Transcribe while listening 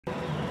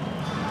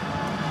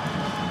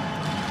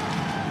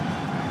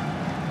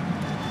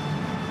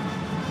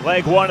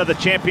Leg one of the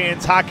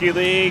Champions Hockey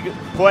League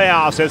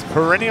playoffs as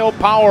perennial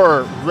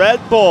power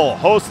Red Bull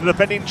hosts the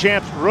defending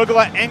champs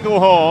Rögle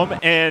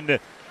Ängelholm in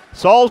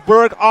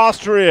Salzburg,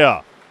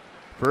 Austria.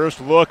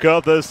 First look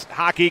of this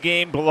hockey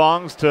game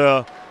belongs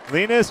to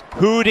Linus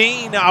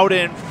Hudin out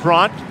in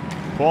front.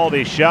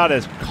 Quality shot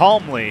is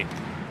calmly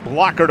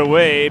blockered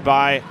away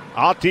by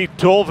Altti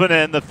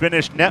Tolvanen, the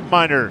Finnish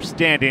netminder,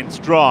 standing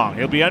strong.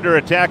 He'll be under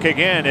attack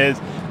again as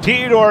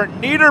Theodor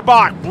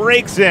Niederbach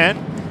breaks in.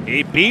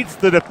 He beats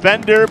the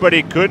defender, but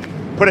he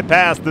couldn't put it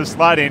past the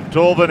sliding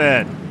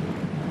Tolvanen.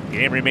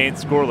 Game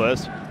remains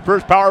scoreless.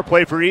 First power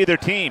play for either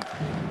team.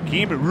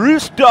 Kim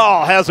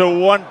Rusdahl has a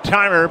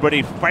one-timer, but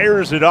he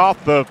fires it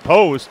off the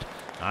post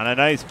on a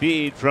nice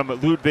feed from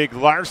Ludvig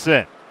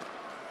Larsson.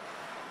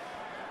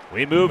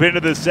 We move into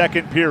the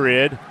second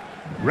period.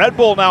 Red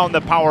Bull now in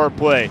the power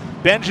play.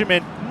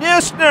 Benjamin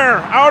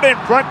Nisner out in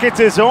front gets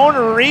his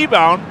own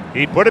rebound.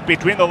 He put it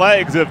between the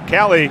legs of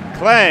Kalle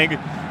Klang,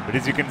 but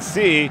as you can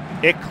see,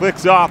 it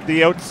clicks off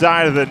the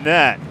outside of the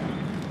net.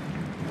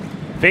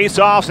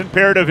 Face-offs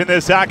imperative in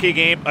this hockey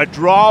game. A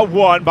draw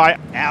won by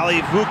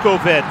Ali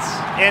Vukovic.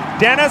 And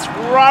Dennis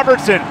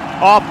Robertson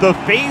off the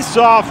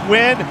face-off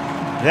win.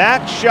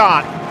 That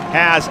shot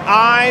has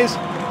eyes.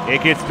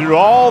 It gets through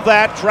all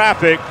that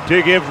traffic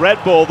to give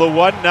Red Bull the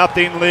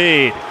 1-0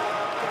 lead.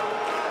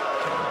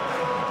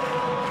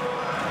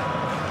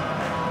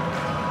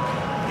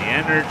 The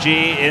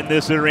energy in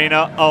this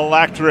arena,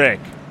 electric.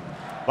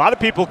 A lot of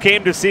people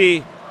came to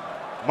see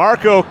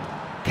Marco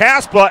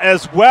Kaspa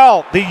as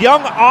well. The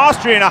young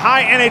Austrian, a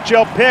high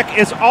NHL pick,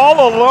 is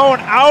all alone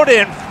out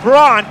in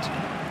front,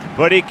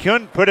 but he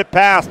couldn't put it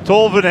past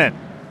Tolvanen.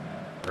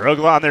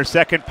 Rögle on their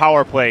second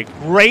power play.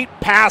 Great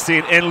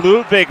passing, and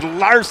Ludvig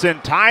Larsson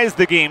ties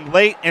the game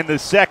late in the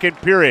second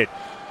period.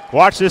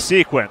 Watch this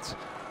sequence.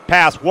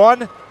 Pass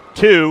 1,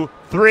 2,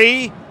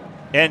 3,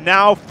 and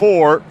now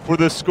 4 for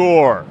the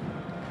score.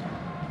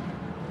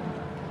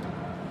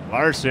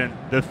 Larsson,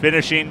 the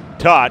finishing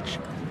touch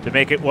to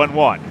make it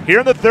 1-1. Here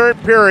in the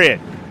third period,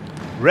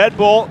 Red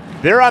Bull,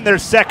 they're on their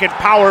second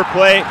power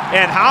play,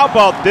 and how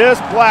about this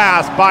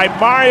blast by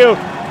Mario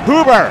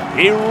Huber?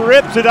 He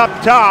rips it up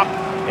top,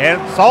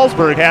 and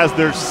Salzburg has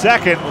their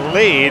second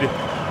lead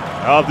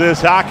of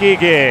this hockey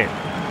game.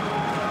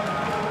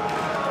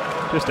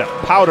 Just a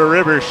Powder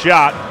River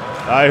shot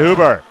by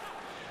Huber.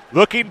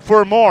 Looking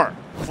for more.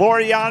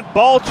 Florian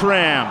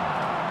Baltram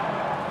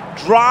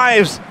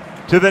drives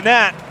to the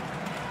net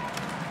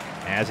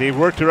as he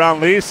worked around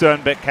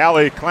Leeson, but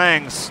Kalle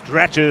Klang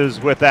stretches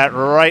with that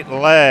right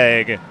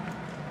leg.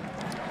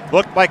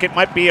 Looked like it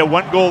might be a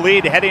one-goal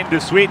lead heading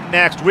to Sweden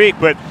next week,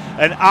 but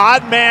an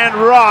odd man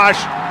rush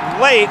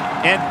late,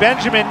 and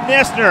Benjamin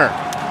Nisner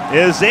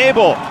is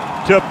able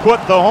to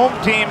put the home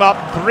team up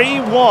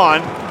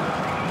 3-1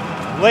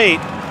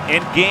 late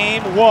in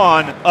game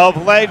one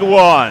of leg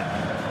one.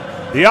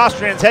 The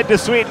Austrians head to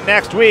Sweden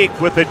next week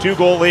with a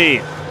 2-goal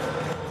lead.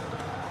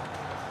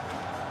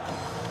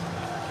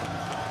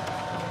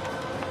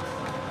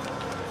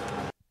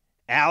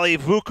 Ali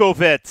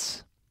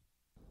Vukovic